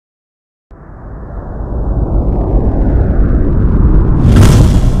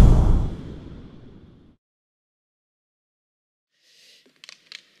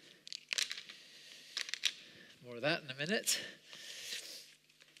with that in a minute.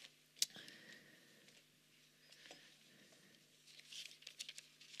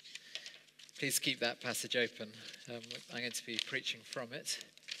 Please keep that passage open. I'm going to be preaching from it.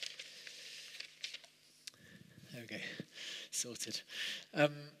 There we go. Sorted.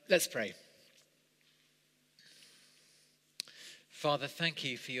 Let's pray. Father, thank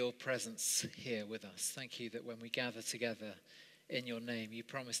you for your presence here with us. Thank you that when we gather together in your name, you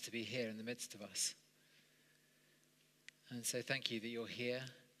promise to be here in the midst of us. And so thank you that you're here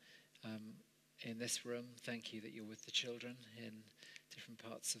in this room. Thank you that you're with the children in different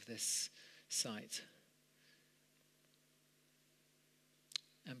parts of this site.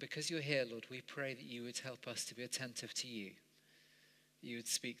 And because you're here, Lord, we pray that you would help us to be attentive to you. That you would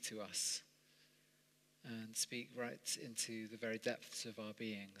speak to us and speak right into the very depths of our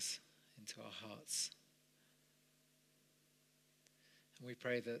beings, into our hearts. And we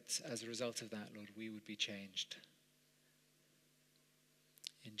pray that as a result of that, Lord, we would be changed.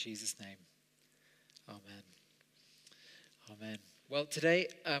 In Jesus' name, amen. Amen. Well, today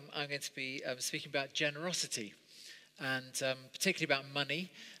I'm going to be speaking about generosity and particularly about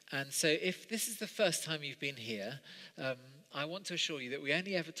money. And so if this is the first time you've been here, I want to assure you that we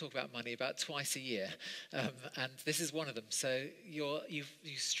only ever talk about money about twice a year, and this is one of them. So you've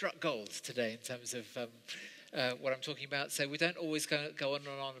struck gold today in terms of what I'm talking about. So we don't always go on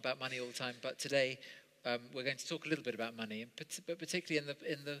and on about money all the time, but today we're going to talk a little bit about money, but particularly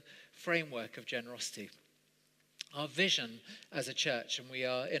in the framework of generosity. Our vision as a church, and we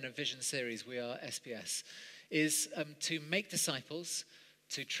are in a vision series, we are SPS, is to make disciples,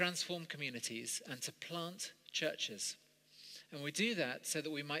 to transform communities, and to plant churches. And we do that so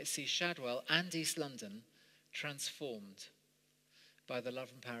that we might see Shadwell and East London transformed by the love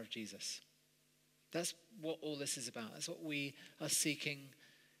and power of Jesus. That's what all this is about. That's what we are seeking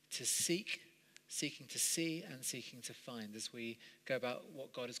to see, and seeking to find as we go about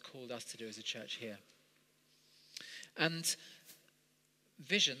what God has called us to do as a church here. And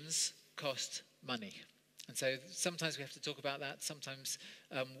visions cost money. And so sometimes we have to talk about that. Sometimes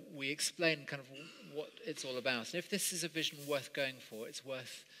we explain kind of what it's all about. And if this is a vision worth going for, it's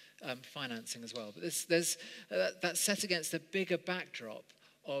worth financing as well. But that's set against a bigger backdrop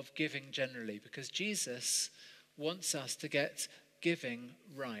of giving generally, because Jesus wants us to get giving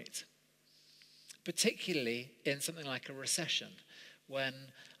right, particularly in something like a recession, when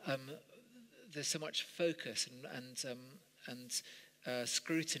there's so much focus and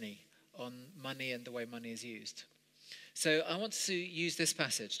scrutiny on money and the way money is used. So I want to use this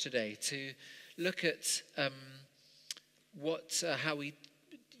passage today to look at how we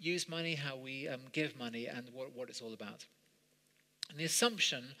use money, how we give money, and what it's all about. And the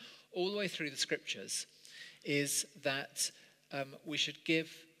assumption all the way through the scriptures is that we should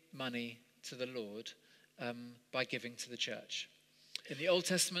give money to the Lord by giving to the church. In the Old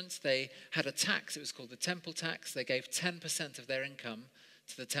Testament, they had a tax. It was called the temple tax. They gave 10% of their income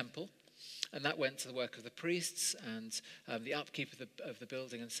to the temple, and that went to the work of the priests and the upkeep of the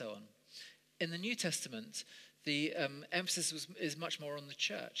building and so on. In the New Testament, the emphasis is much more on the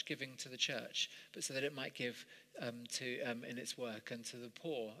church, giving to the church, but so that it might give in its work and to the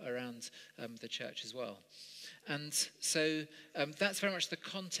poor around the church as well. And so that's very much the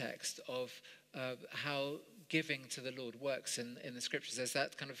context of how giving to the Lord works in the scriptures. There's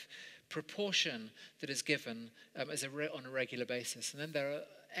that kind of proportion that is given on a regular basis. And then there are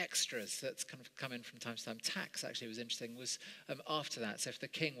extras that kind of come in from time to time. Tax, actually, was interesting, was after that. So if the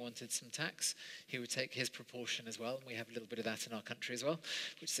king wanted some tax, he would take his proportion as well. And we have a little bit of that in our country as well,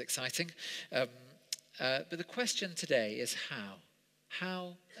 which is exciting. But the question today is how.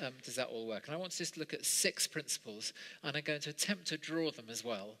 How does that all work? And I want to just look at 6 principles, and I'm going to attempt to draw them as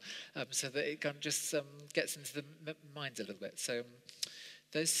well, so that it kind of just gets into the minds a little bit. So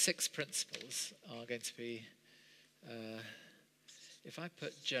those 6 principles are going to be, if I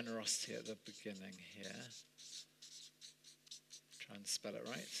put generosity at the beginning here, try and spell it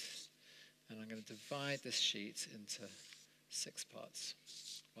right, and I'm going to divide this sheet into 6 parts.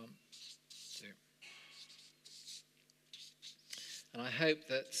 1, 2. And I hope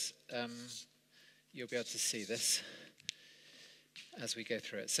that you'll be able to see this as we go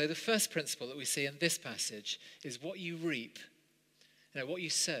through it. So the first principle that we see in this passage is what you reap. What you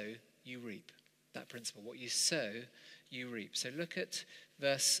sow, you reap. That principle, what you sow, you reap. So look at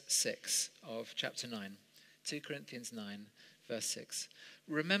verse 6 of chapter 9. 2 Corinthians 9, verse 6.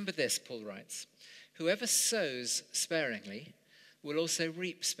 Remember this, Paul writes, whoever sows sparingly will also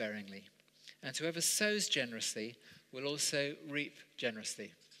reap sparingly. And whoever sows generously will also reap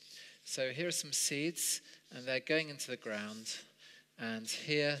generously. So here are some seeds, and they're going into the ground, and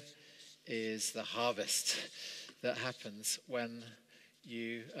here is the harvest. that happens when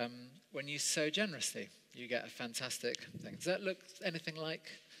you sow generously. You get a fantastic thing. Does that look anything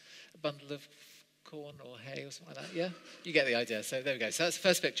like a bundle of corn or hay or something like that? Yeah? You get the idea. So there we go. So that's the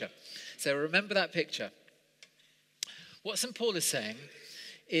first picture. So remember that picture. What St. Paul is saying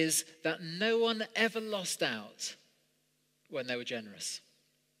is that no one ever lost out when they were generous.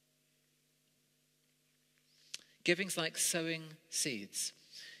 Giving's like sowing seeds.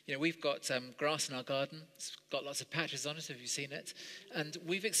 You know, we've got grass in our garden. It's got lots of patches on it, if you've seen it. And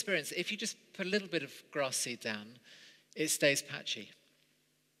we've experienced, if you just put a little bit of grass seed down, it stays patchy.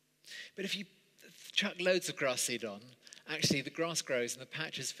 But if you chuck loads of grass seed on, actually the grass grows and the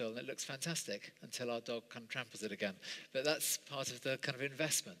patches fill and it looks fantastic until our dog kind of tramples it again. But that's part of the kind of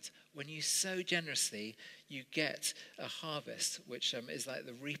investment. When you sow generously, you get a harvest, which is like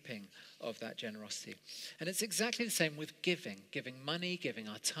the reaping of that generosity. And it's exactly the same with giving money, giving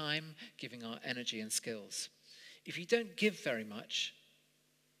our time, giving our energy and skills. If you don't give very much,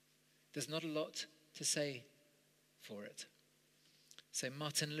 there's not a lot to say for it. So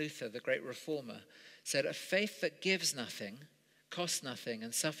Martin Luther, the great reformer, said, a faith that gives nothing, costs nothing,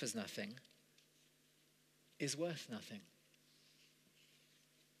 and suffers nothing is worth nothing.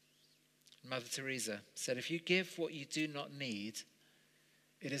 Mother Teresa said, if you give what you do not need,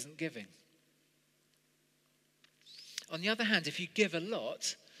 it isn't giving. On the other hand, if you give a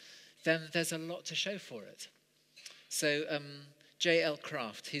lot, then there's a lot to show for it. So J.L.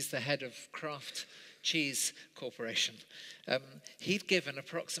 Kraft, he's the head of Kraft Cheese Corporation. He'd given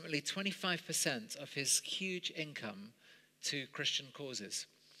approximately 25% of his huge income to Christian causes.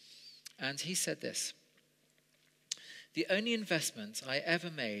 And he said this: the only investment I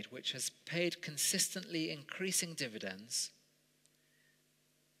ever made which has paid consistently increasing dividends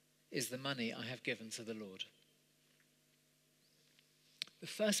is the money I have given to the Lord. The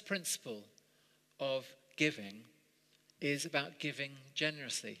first principle of giving is about giving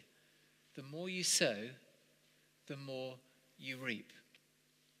generously. The more you sow, the more you reap.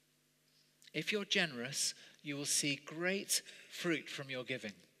 If you're generous, you will see great fruit from your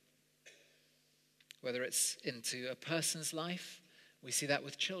giving. Whether it's into a person's life, we see that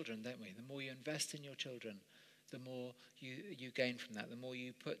with children, don't we? The more you invest in your children, the more you gain from that. The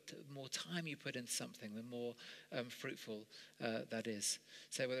more time you put into something, the more fruitful that is.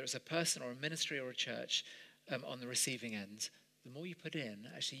 So whether it's a person or a ministry or a church on the receiving end, the more you put in,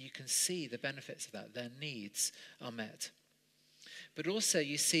 actually you can see the benefits of that. Their needs are met. But also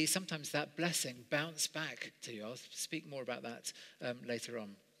you see sometimes that blessing bounce back to you. I'll speak more about that later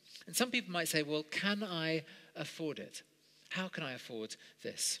on. And some people might say, well, can I afford it? How can I afford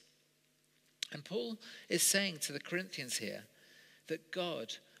this? And Paul is saying to the Corinthians here that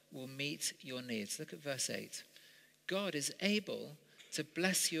God will meet your needs. Look at verse 8. God is able to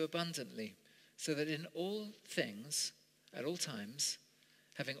bless you abundantly, so that in all things, at all times,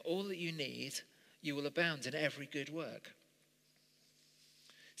 having all that you need, you will abound in every good work.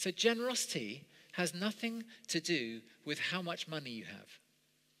 So generosity has nothing to do with how much money you have.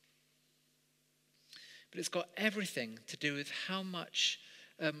 But it's got everything to do with how much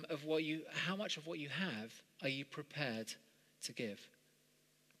of what you have are you prepared to give.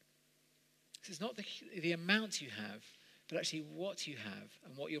 So it's not the amount you have, but actually what you have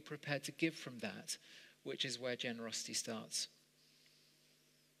and what you're prepared to give from that, which is where generosity starts.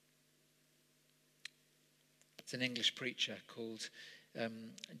 It's an English preacher called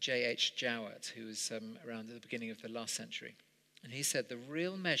J.H. Jowett, who was around at the beginning of the last century. And he said, the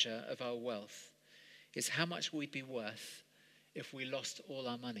real measure of our wealth is how much we'd be worth if we lost all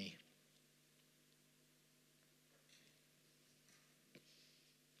our money.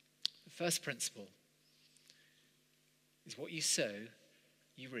 The first principle is what you sow,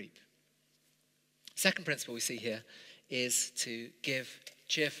 you reap. Second principle we see here is to give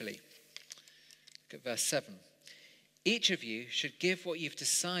cheerfully. Look at verse 7. Each of you should give what you've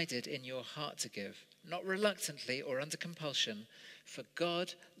decided in your heart to give, not reluctantly or under compulsion, for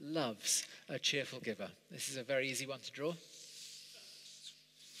God loves a cheerful giver. This is a very easy one to draw.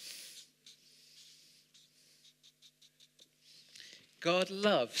 God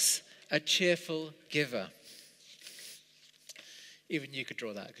loves a cheerful giver. Even you could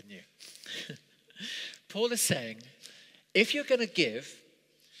draw that, couldn't you? Paul is saying, if you're going to give,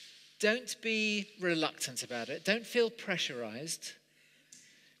 don't be reluctant about it. Don't feel pressurized,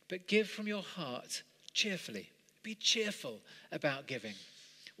 but give from your heart cheerfully. Be cheerful about giving.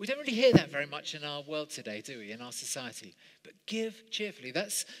 We don't really hear that very much in our world today, do we, in our society? But give cheerfully.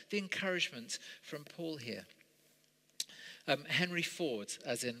 That's the encouragement from Paul here. Henry Ford,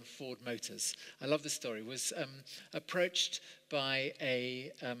 as in Ford Motors, I love the story, was approached by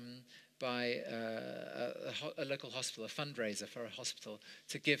a by a local hospital, a fundraiser for a hospital,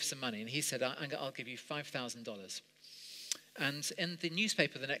 to give some money. And he said, I'll give you $5,000. And in the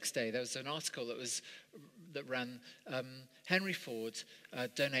newspaper the next day, there was an article that ran, Henry Ford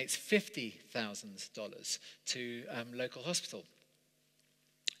donates $50,000 to local hospital.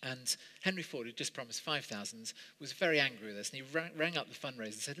 And Henry Ford, who just promised 5,000, was very angry with us. And he rang up the fundraiser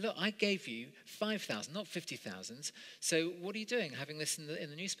and said, look, I gave you 5,000, not 50,000. So what are you doing, having this in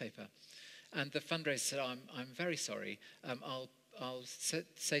the newspaper? And the fundraiser said, I'm very sorry. I'll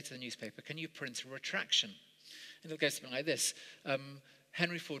say to the newspaper, can you print a retraction? And it'll go something like this.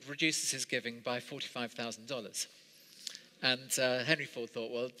 Henry Ford reduces his giving by $45,000. And Henry Ford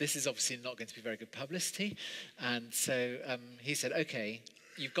thought, well, this is obviously not going to be very good publicity. And so he said, okay,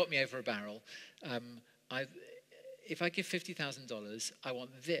 you've got me over a barrel. If I give $50,000, I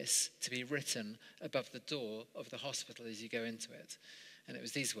want this to be written above the door of the hospital as you go into it. And it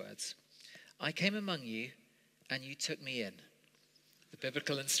was these words: I came among you and you took me in. The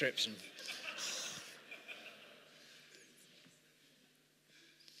biblical inscription.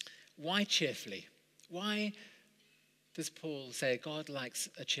 Why cheerfully? Why does Paul say God likes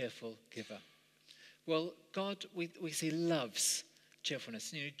a cheerful giver? Well, God, we see, loves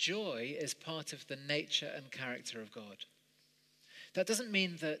cheerfulness. Joy is part of the nature and character of God. That doesn't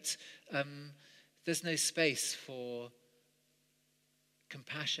mean that there's no space for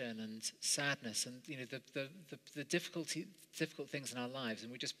compassion and sadness and the difficult things in our lives,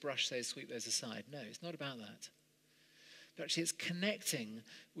 and we just sweep those aside. No, it's not about that. But actually, it's connecting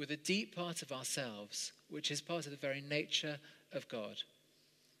with a deep part of ourselves, which is part of the very nature of God.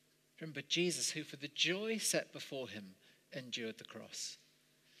 Remember Jesus, who for the joy set before him endured the cross.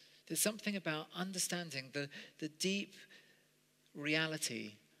 There's something about understanding the deep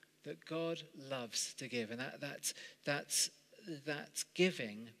reality that God loves to give, and that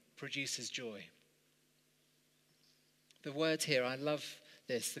giving produces joy. The word here, I love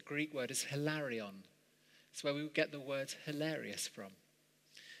this, the Greek word is hilarion. It's where we get the word hilarious from.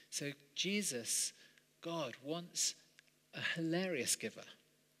 So Jesus, God, wants a hilarious giver.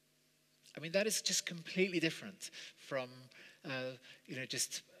 I mean, that is just completely different from,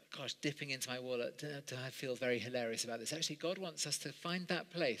 dipping into my wallet to feel very hilarious about this. Actually, God wants us to find that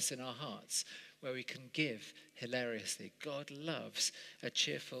place in our hearts where we can give hilariously. God loves a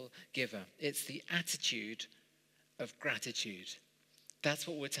cheerful giver. It's the attitude of gratitude. That's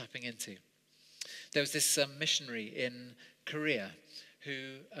what we're tapping into. There was this missionary in Korea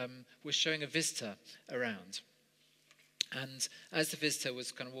who was showing a visitor around. And as the visitor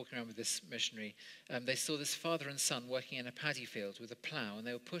was kind of walking around with this missionary, they saw this father and son working in a paddy field with a plough, and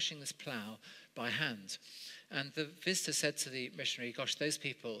they were pushing this plough by hand. And the visitor said to the missionary, gosh, those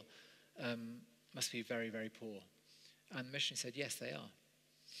people must be very, very poor. And the missionary said, yes, they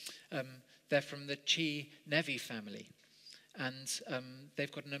are. They're from the Chi Nevi family. And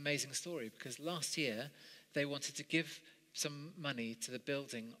they've got an amazing story, because last year they wanted to give some money to the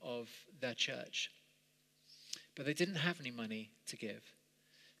building of their church. But they didn't have any money to give.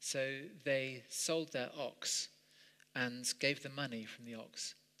 So they sold their ox and gave the money from the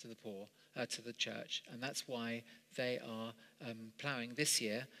ox to the poor, to the church. And that's why they are ploughing this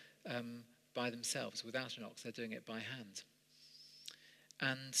year by themselves, without an ox. They're doing it by hand.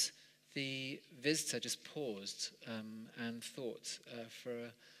 And the visitor just paused and thought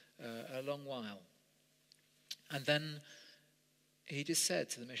for a long while. And then he just said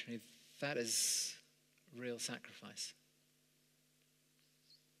to the missionary, that is real sacrifice.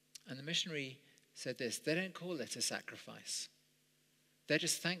 And the missionary said this: they don't call it a sacrifice. They're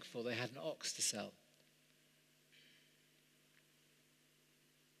just thankful they had an ox to sell.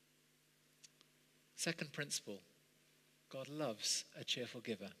 Second principle: God loves a cheerful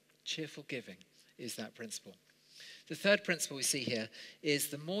giver. Cheerful giving is that principle. The third principle we see here is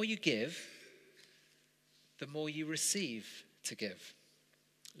the more you give, the more you receive to give.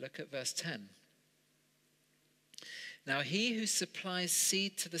 Look at verse 10. Now he who supplies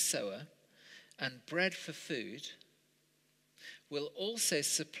seed to the sower and bread for food will also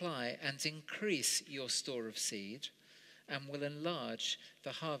supply and increase your store of seed and will enlarge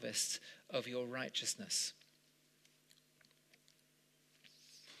the harvest of your righteousness.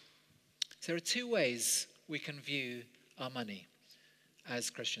 So there are two ways we can view our money as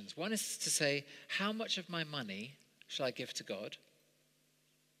Christians. One is to say, how much of my money shall I give to God?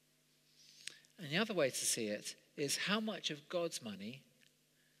 And the other way to see it is, how much of God's money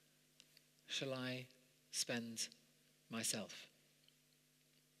shall I spend myself?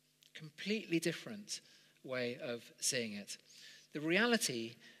 Completely different way of seeing it. The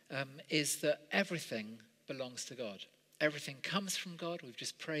reality is that everything belongs to God. Everything comes from God. We've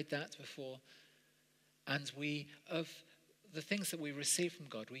just prayed that before. And of the things that we receive from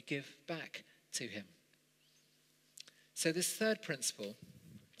God, we give back to him. So this third principle,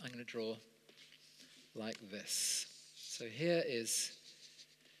 I'm going to draw like this. So here is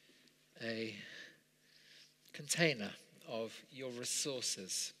a container of your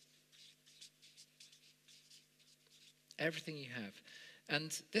resources. Everything you have.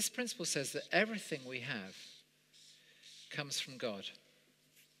 And this principle says that everything we have comes from God.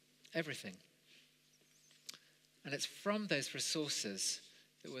 Everything. And it's from those resources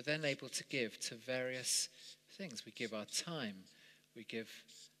that we're then able to give to various things. We give our time, we give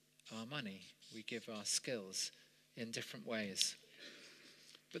our money, we give our skills in different ways.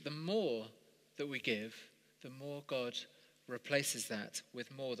 But the more that we give, the more God replaces that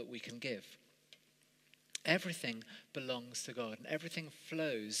with more that we can give. Everything belongs to God, and everything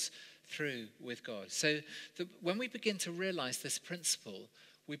flows through with God. So when we begin to realize this principle,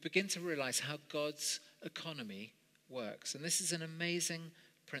 we begin to realize how God's economy works. And this is an amazing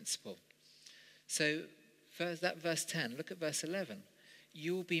principle. So verse 10, look at verse 11.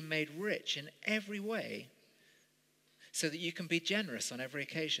 You will be made rich in every way so that you can be generous on every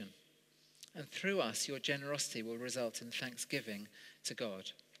occasion. And through us, your generosity will result in thanksgiving to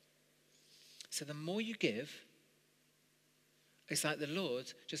God. So the more you give, it's like the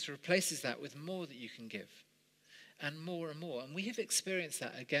Lord just replaces that with more that you can give. And more and more. And we have experienced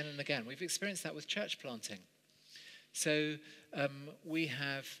that again and again. We've experienced that with church planting. So we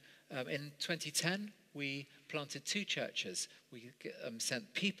have, in 2010, we planted 2 churches. We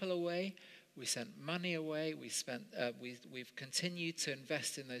sent people away. We sent money away. We've continued to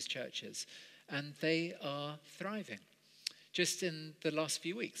invest in those churches. And they are thriving. Just in the last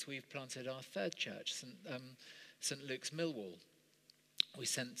few weeks, we've planted our 3rd church, St. Luke's Millwall. We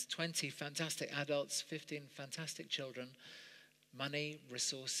sent 20 fantastic adults, 15 fantastic children, money,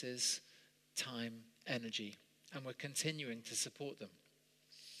 resources, time, energy, and we're continuing to support them.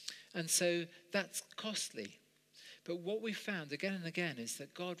 And so that's costly. But what we've found again and again is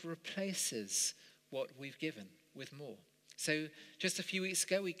that God replaces what we've given with more. So just a few weeks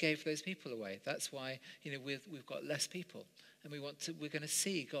ago, we gave those people away. That's why, we've got less people. And we're going to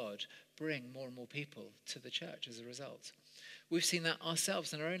see God bring more and more people to the church as a result. We've seen that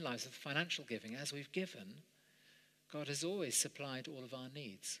ourselves in our own lives with financial giving. As we've given, God has always supplied all of our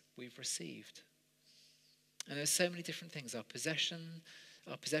needs. We've received. And there's so many different things. Our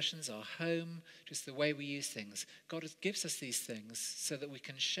possessions, our home, just the way we use things. God gives us these things so that we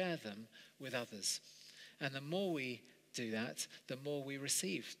can share them with others. And the more we do that, the more we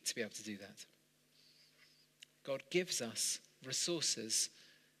receive to be able to do that. God gives us resources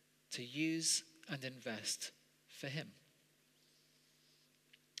to use and invest for him.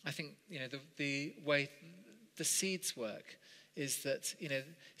 I think, the way the seeds work is that,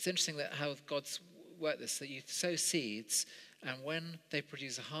 it's interesting that how God's worked this, that you sow seeds, and when they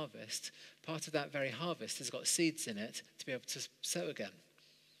produce a harvest, part of that very harvest has got seeds in it to be able to sow again.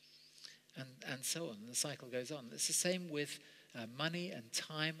 And so on. The cycle goes on. It's the same with money and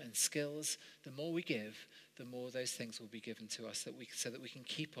time and skills. The more we give, the more those things will be given to us so that we can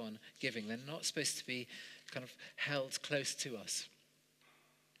keep on giving. They're not supposed to be kind of held close to us.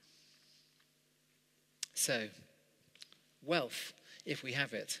 So, wealth, if we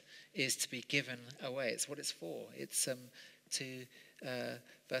have it, is to be given away. It's what it's for. It's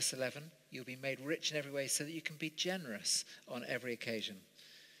verse 11, you'll be made rich in every way so that you can be generous on every occasion.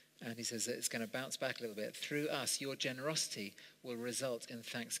 And he says that it's going to bounce back a little bit. Through us, your generosity will result in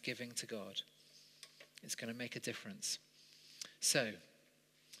thanksgiving to God. It's going to make a difference. So,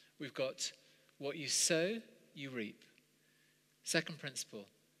 we've got what you sow, you reap. Second principle,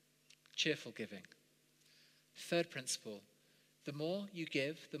 cheerful giving. Third principle, the more you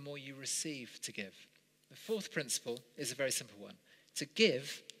give, the more you receive to give. The fourth principle is a very simple one. To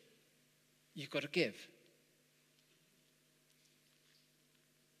give, you've got to give.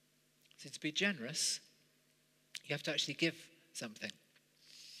 So to be generous, you have to actually give something.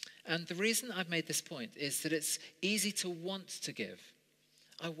 And the reason I've made this point is that it's easy to want to give.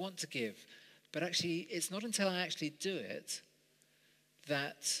 I want to give. But actually, it's not until I actually do it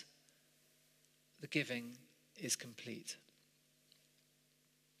that the giving is complete.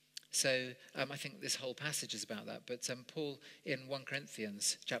 So I think this whole passage is about that. But Paul in 1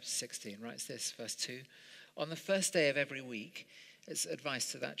 Corinthians chapter 16 writes this, verse 2. On the first day of every week, it's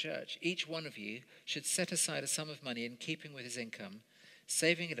advice to that church, each one of you should set aside a sum of money in keeping with his income,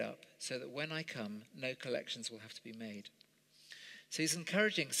 saving it up so that when I come, no collections will have to be made. So he's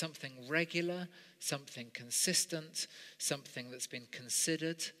encouraging something regular, something consistent, something that's been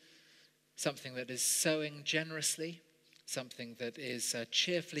considered, something that is sowing generously. something that is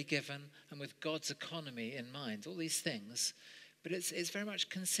cheerfully given and with God's economy in mind, all these things. But it's very much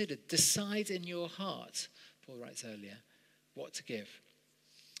considered. Decide in your heart, Paul writes earlier, what to give.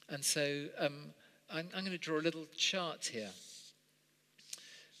 And so I'm going to draw a little chart here.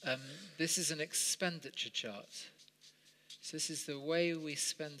 This is an expenditure chart. So this is the way we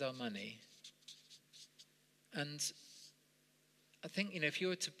spend our money. And I think, if you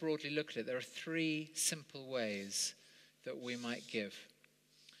were to broadly look at it, there are three simple ways that we might give.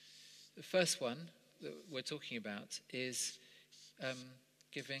 The first one that we're talking about is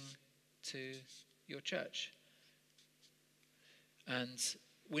giving to your church. And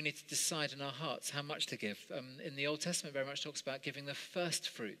we need to decide in our hearts how much to give. In the Old Testament, very much talks about giving the first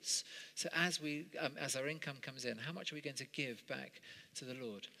fruits. So as our income comes in, how much are we going to give back to the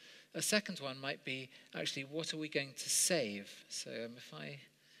Lord? A second one might be, actually, what are we going to save? So if I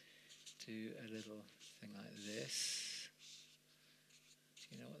do a little thing like this,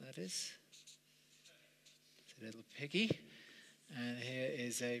 do you know what that is? It's a little piggy. And here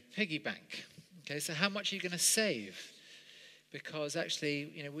is a piggy bank. Okay, so how much are you going to save? Because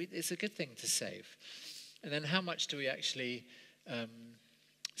actually, it's a good thing to save. And then how much do we actually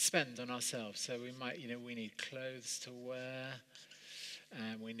spend on ourselves? So we might, we need clothes to wear,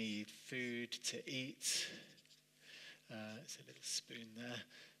 and we need food to eat. It's a little spoon there.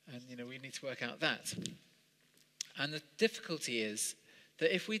 And, we need to work out that. And the difficulty is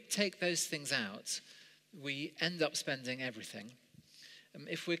that if we take those things out, we end up spending everything.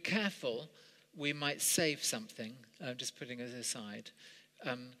 If we're careful, we might save something, just putting it aside.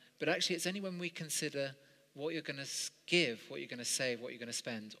 But actually, it's only when we consider what you're going to give, what you're going to save, what you're going to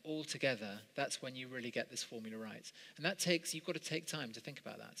spend all together, that's when you really get this formula right. And you've got to take time to think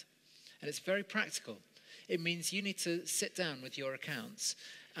about that. And it's very practical. It means you need to sit down with your accounts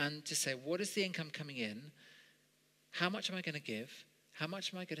and just say, what is the income coming in? How much am I going to give? How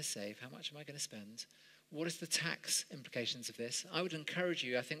much am I going to save? How much am I going to spend? What is the tax implications of this? I would encourage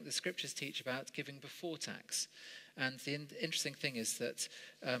you, I think the scriptures teach about giving before tax. And the interesting thing is that,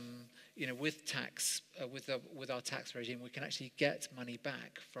 with tax, with our tax regime, we can actually get money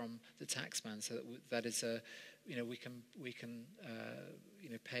back from the taxman, so that is we can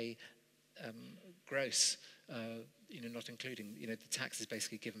pay gross, not including, the tax is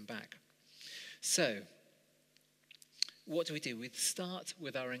basically given back. So, what do? We start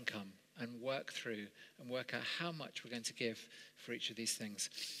with our income and work through and work out how much we're going to give for each of these things.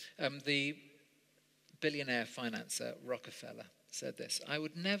 The billionaire financier Rockefeller said this: I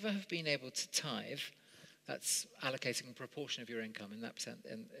would never have been able to tithe, that's allocating a proportion of your income, in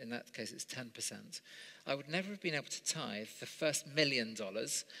that case it's 10%. I would never have been able to tithe the first $1 million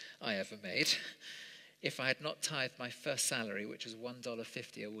I ever made if I had not tithed my first salary, which was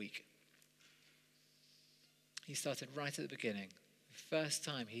 $1.50 a week. He started right at the beginning. The first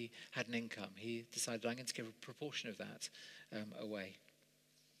time he had an income, he decided, I'm going to give a proportion of that away.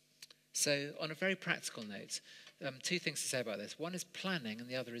 So on a very practical note, two things to say about this. One is planning and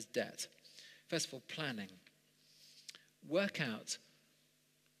the other is debt. First of all, planning. Work out,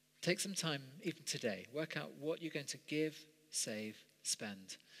 take some time even today, work out what you're going to give, save,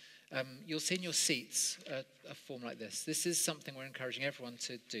 spend. You'll see in your seats a form like this. This is something we're encouraging everyone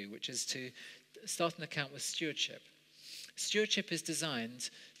to do, which is to start an account with stewardship. Stewardship is designed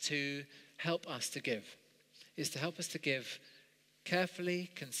to help us to give, carefully,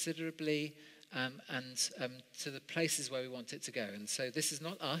 considerably, and to the places where we want it to go. And so this is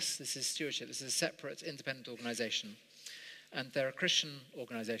not us, this is stewardship. This is a separate, independent organisation. And they're a Christian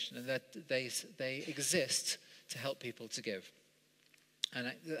organisation, and they exist to help people to give.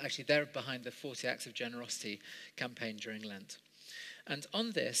 And actually, they're behind the 40 Acts of Generosity campaign during Lent. And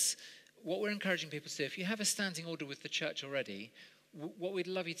on this, what we're encouraging people to do, if you have a standing order with the church already, what we'd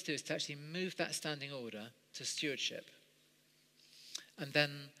love you to do is to actually move that standing order to stewardship. And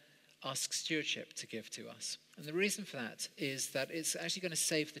then ask stewardship to give to us. And the reason for that is that it's actually going to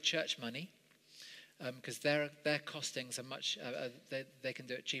save the church money, because their costings are much, they can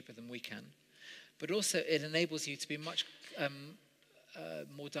do it cheaper than we can. But also it enables you to be much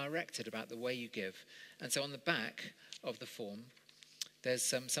more directed about the way you give. And so on the back of the form,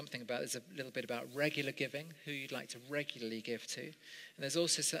 there's there's a little bit about regular giving, who you'd like to regularly give to. And there's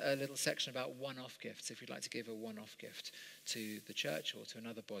also a little section about one-off gifts, if you'd like to give a one-off gift to the church or to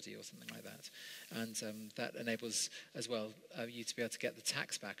another body or something like that. And that enables as well you to be able to get the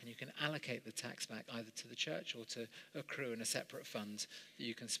tax back, and you can allocate the tax back either to the church or to accrue in a separate fund that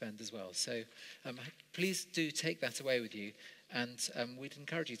you can spend as well. So please do take that away with you, and we'd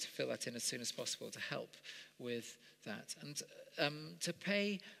encourage you to fill that in as soon as possible to help with that. And to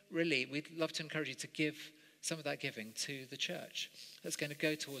pay, really, we'd love to encourage you to give some of that giving to the church. That's going to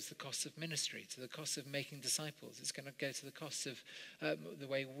go towards the cost of ministry, to the cost of making disciples. It's going to go to the cost of the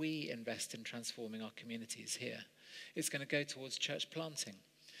way we invest in transforming our communities here. It's going to go towards church planting.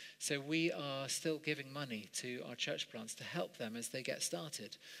 So we are still giving money to our church plants to help them as they get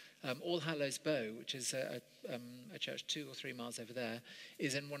started. All Hallows Bow, which is a church 2 or 3 miles over there,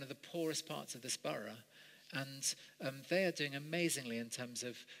 is in one of the poorest parts of this borough. And they are doing amazingly in terms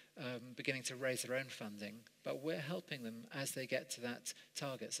of beginning to raise their own funding, but we're helping them as they get to that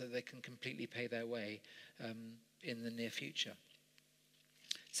target so they can completely pay their way in the near future.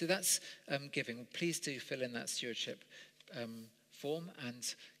 So that's giving. Please do fill in that stewardship form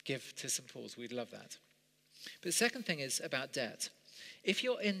and give to St. Paul's. We'd love that. But the second thing is about debt. If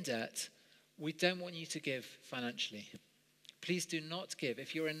you're in debt, we don't want you to give financially. Please do not give.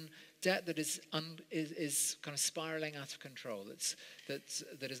 If you're in debt that is kind of spiraling out of control,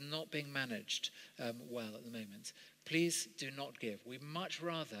 that is not being managed well at the moment, please do not give. We'd much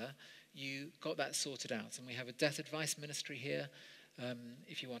rather you got that sorted out. And we have a debt advice ministry here.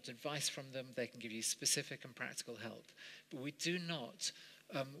 If you want advice from them, they can give you specific and practical help. But we do not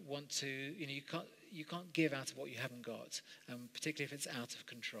want to, you can't give out of what you haven't got, particularly if it's out of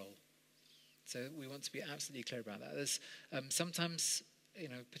control. So we want to be absolutely clear about that. There's sometimes,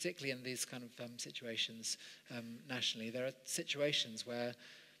 particularly in these kind of situations nationally, there are situations where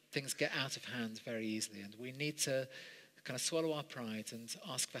things get out of hand very easily, and we need to kind of swallow our pride and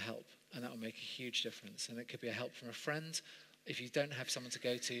ask for help, and that will make a huge difference. And it could be a help from a friend. If you don't have someone to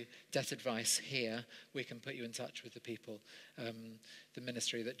go to, debt advice here, we can put you in touch with the people, the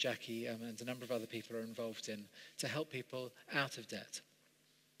ministry that Jackie and a number of other people are involved in to help people out of debt.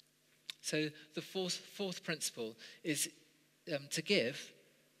 So the fourth principle is to give.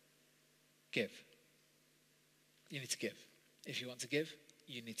 You need to give. If you want to give,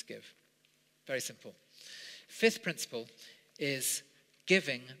 you need to give. Very simple. Fifth principle is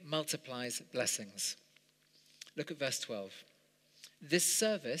giving multiplies blessings. Look at verse 12. This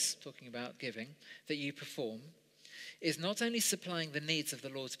service, talking about giving, that you perform, is not only supplying the needs of the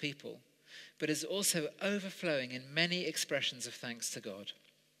Lord's people, but is also overflowing in many expressions of thanks to God.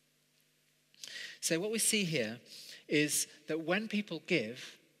 So what we see here is that when people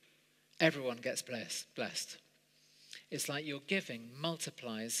give, everyone gets blessed. It's like your giving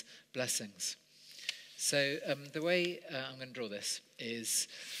multiplies blessings. So the way I'm going to draw this is,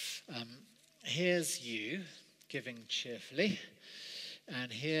 here's you giving cheerfully,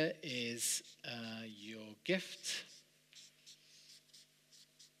 and here is your gift.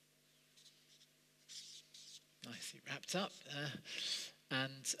 Nicely wrapped up.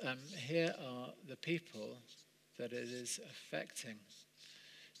 And here are the people that it is affecting,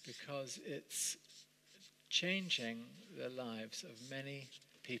 because it's changing the lives of many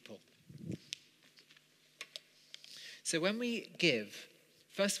people. So when we give,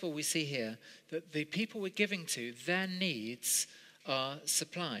 first of all, we see here that the people we're giving to, their needs are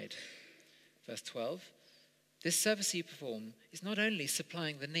supplied. Verse 12, this service you perform is not only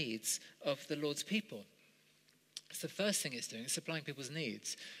supplying the needs of the Lord's people. It's the first thing it's doing, it's supplying people's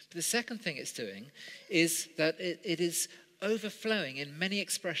needs. But the second thing it's doing is that it is overflowing in many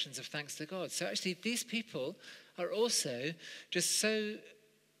expressions of thanks to God. So actually, these people are also just so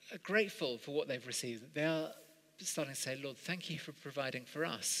grateful for what they've received that they are starting to say, Lord, thank you for providing for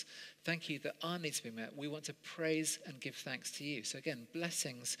us. Thank you that our needs have been met. We want to praise and give thanks to you. So again,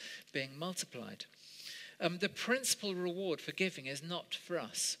 blessings being multiplied. The principal reward for giving is not for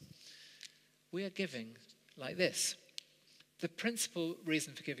us. We are giving like this. The principal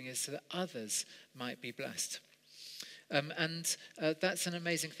reason for giving is so that others might be blessed. And that's an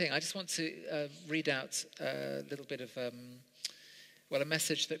amazing thing. I just want to read out a little bit of, a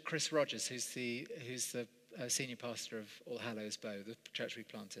message that Chris Rogers, who's the senior pastor of All Hallows Bow, the church we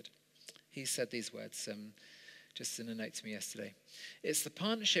planted, he said these words just in a note to me yesterday. It's the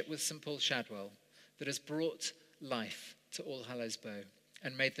partnership with St. Paul Shadwell that has brought life to All Hallows Bow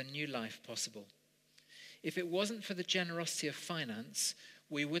and made the new life possible. If it wasn't for the generosity of finance,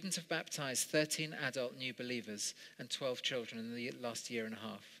 we wouldn't have baptized 13 adult new believers and 12 children in the last year and a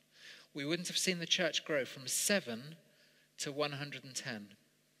half. We wouldn't have seen the church grow from 7 to 110.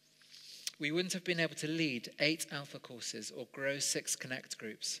 We wouldn't have been able to lead 8 Alpha courses or grow 6 Connect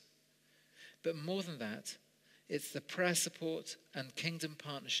groups. But more than that, it's the prayer support and kingdom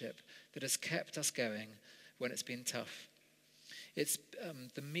partnership that has kept us going when it's been tough. It's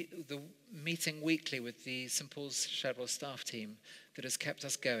the meeting weekly with the St. Paul's Shadwell staff team that has kept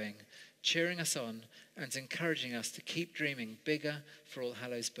us going, cheering us on and encouraging us to keep dreaming bigger for All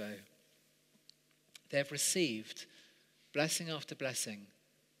Hallows Bow. They have received blessing after blessing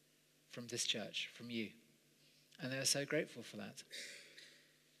from this church, from you. And they are so grateful for that.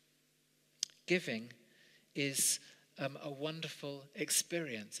 Giving is a wonderful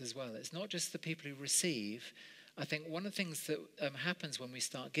experience as well. It's not just the people who receive. I think one of the things that happens when we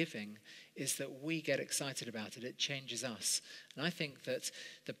start giving is that we get excited about it. It changes us. And I think that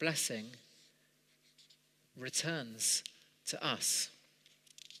the blessing returns to us.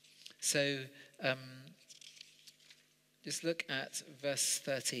 So just look at verse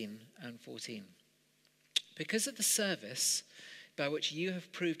 13 and 14. Because of the service by which you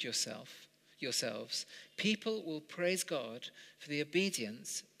have proved yourselves, people will praise God for the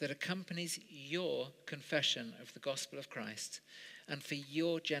obedience that accompanies your confession of the gospel of Christ and for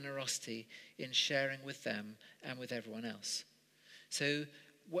your generosity in sharing with them and with everyone else. So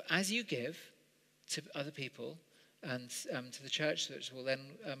as you give to other people and to the church, which will then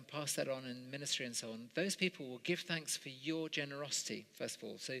pass that on in ministry and so on, those people will give thanks for your generosity, first of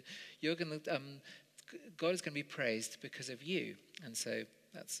all. So you're going to, God is going to be praised because of you. And so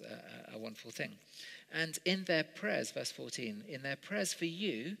that's a wonderful thing. And in their prayers, verse 14, in their prayers for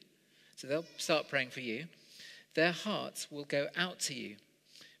you, so they'll start praying for you, their hearts will go out to you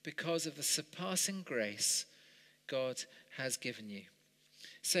because of the surpassing grace God has given you.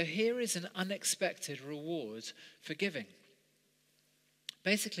 So here is an unexpected reward for giving.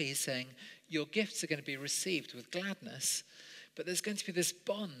 Basically, he's saying your gifts are going to be received with gladness, but there's going to be this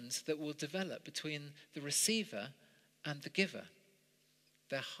bond that will develop between the receiver and the giver.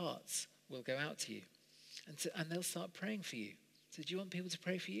 Their hearts will go out to you, and they'll start praying for you. So do you want people to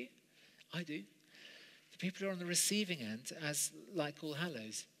pray for you? I do. The people who are on the receiving end, as like All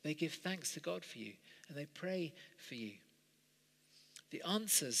Hallows, they give thanks to God for you, and they pray for you. The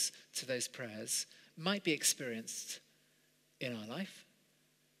answers to those prayers might be experienced in our life,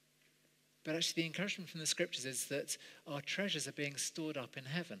 but actually the encouragement from the scriptures is that our treasures are being stored up in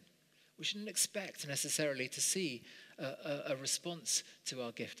heaven. We shouldn't expect necessarily to see a response to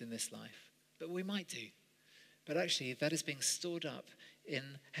our gift in this life, but we might do. But actually that is being stored up in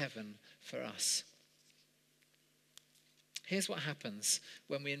heaven for us. Here's what happens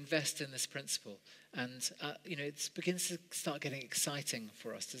when we invest in this principle, and it begins to start getting exciting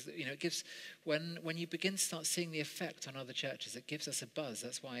for us. It gives when you begin to start seeing the effect on other churches, it gives us a buzz.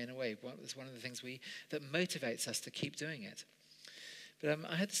 That's why, in a way, it's one of the things that motivates us to keep doing it. But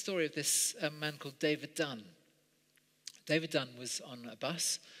I heard the story of this man called David Dunn. David Dunn was on a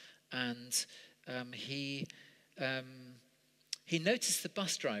bus, and he noticed the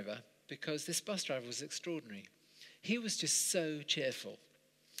bus driver because this bus driver was extraordinary. He was just so cheerful.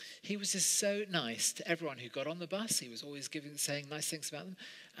 He was just so nice to everyone who got on the bus. He was always saying nice things about them,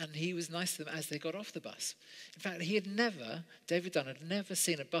 and he was nice to them as they got off the bus. In fact, David Dunn had never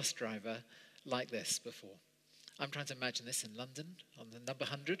seen a bus driver like this before. I'm trying to imagine this in London on the number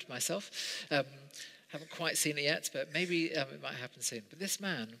 100 myself. Haven't quite seen it yet, but maybe it might happen soon. But this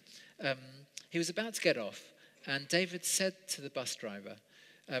man, he was about to get off, and David said to the bus driver,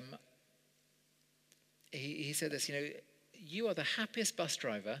 he said this, you are the happiest bus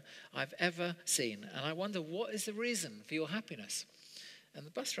driver I've ever seen, and I wonder what is the reason for your happiness? And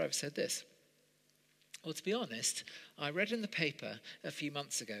the bus driver said this, well, to be honest, I read in the paper a few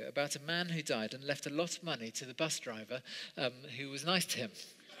months ago about a man who died and left a lot of money to the bus driver who was nice to him.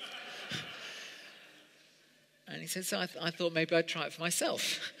 And he said, so I thought maybe I'd try it for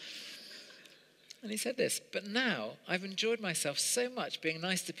myself. And he said this, but now I've enjoyed myself so much being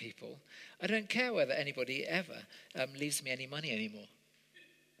nice to people, I don't care whether anybody ever leaves me any money anymore.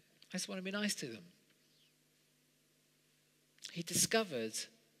 I just want to be nice to them. He discovered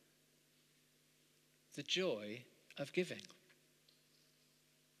the joy of giving.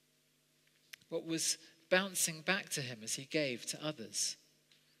 What was bouncing back to him as he gave to others.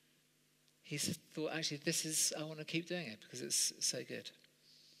 He thought, actually, I want to keep doing it because it's so good.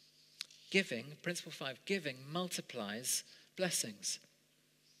 Giving, principle 5, giving multiplies blessings.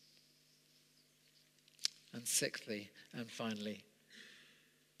 And sixthly and finally,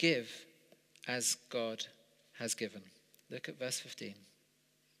 give as God has given. Look at verse 15.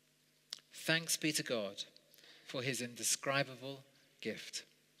 Thanks be to God for his indescribable gift.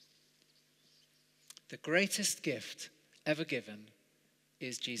 The greatest gift ever given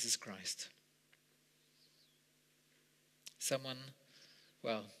is Jesus Christ.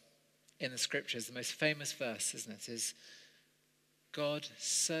 In the scriptures, the most famous verse, isn't it, is God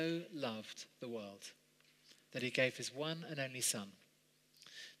so loved the world that he gave his one and only Son,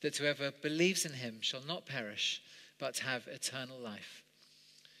 that whoever believes in him shall not perish, but have eternal life.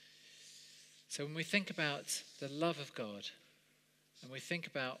 So when we think about the love of God, and we think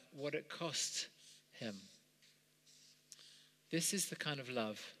about what it cost him, this is the kind of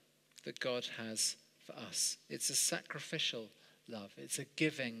love that God has for us. It's a sacrificial love. It's a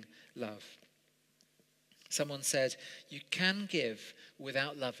giving love. Someone said, you can give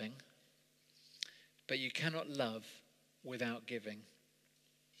without loving, but you cannot love without giving.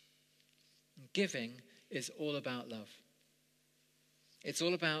 Giving is all about love. It's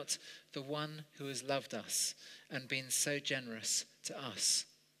all about the one who has loved us and been so generous to us.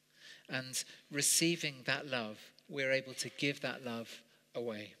 And receiving that love, we're able to give that love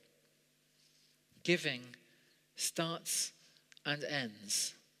away. Giving starts and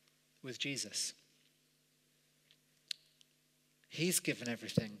ends with Jesus. He's given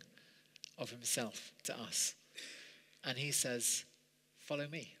everything of himself to us. And he says, follow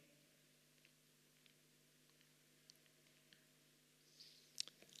me.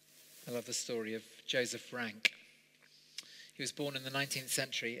 I love the story of Joseph Rank. He was born in the 19th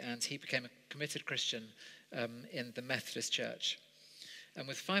century and he became a committed Christian in the Methodist Church. And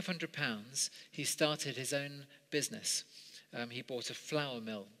with £500, he started his own business. He bought a flour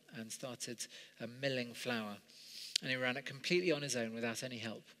mill and started milling flour. And he ran it completely on his own without any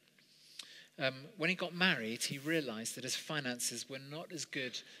help. When he got married, he realized that his finances were not as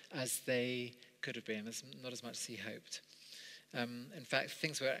good as they could have been, not as much as he hoped. In fact,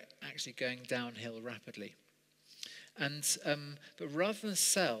 things were actually going downhill rapidly. And but rather than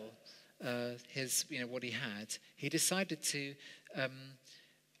sell what he had, he decided to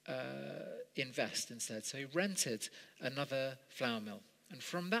invest instead. So he rented another flour mill, and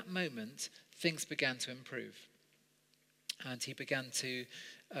from that moment, things began to improve. And he began to,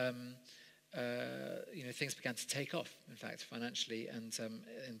 things began to take off, in fact, financially and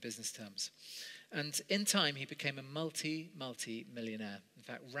in business terms. And in time, he became a multi-millionaire. In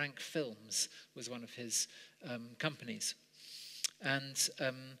fact, Rank Films was one of his companies. And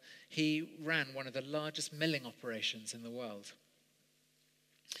he ran one of the largest milling operations in the world.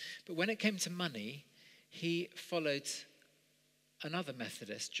 But when it came to money, he followed another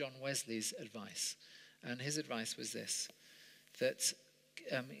Methodist, John Wesley's advice. And his advice was this, that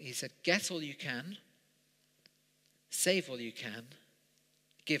he said, get all you can, save all you can,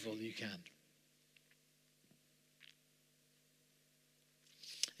 give all you can.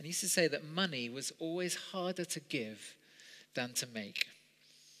 And he used to say that money was always harder to give than to make.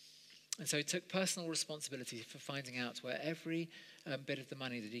 And so he took personal responsibility for finding out where every bit of the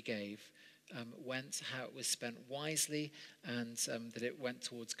money that he gave went, how it was spent wisely, and that it went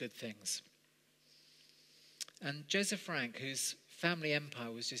towards good things. And Joseph Rank, whose family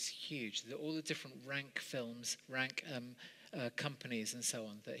empire was just huge, all the different Rank Films, Rank companies and so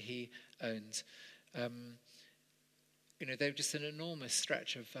on that he owned, they were just an enormous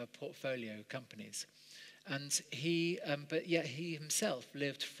stretch of portfolio companies. And but yet he himself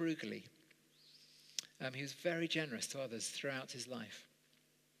lived frugally. He was very generous to others throughout his life.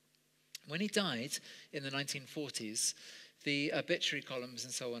 When he died in the 1940s, the obituary columns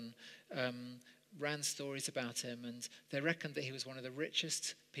and so on ran stories about him, and they reckoned that he was one of the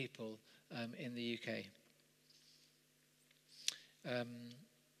richest people in the UK.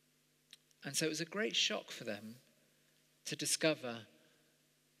 And so it was a great shock for them to discover,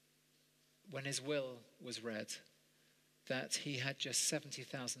 when his will was read, that he had just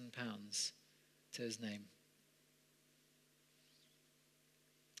 £70,000 to his name.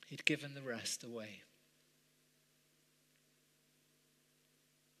 He'd given the rest away.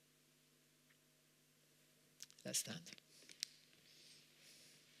 Let's stand.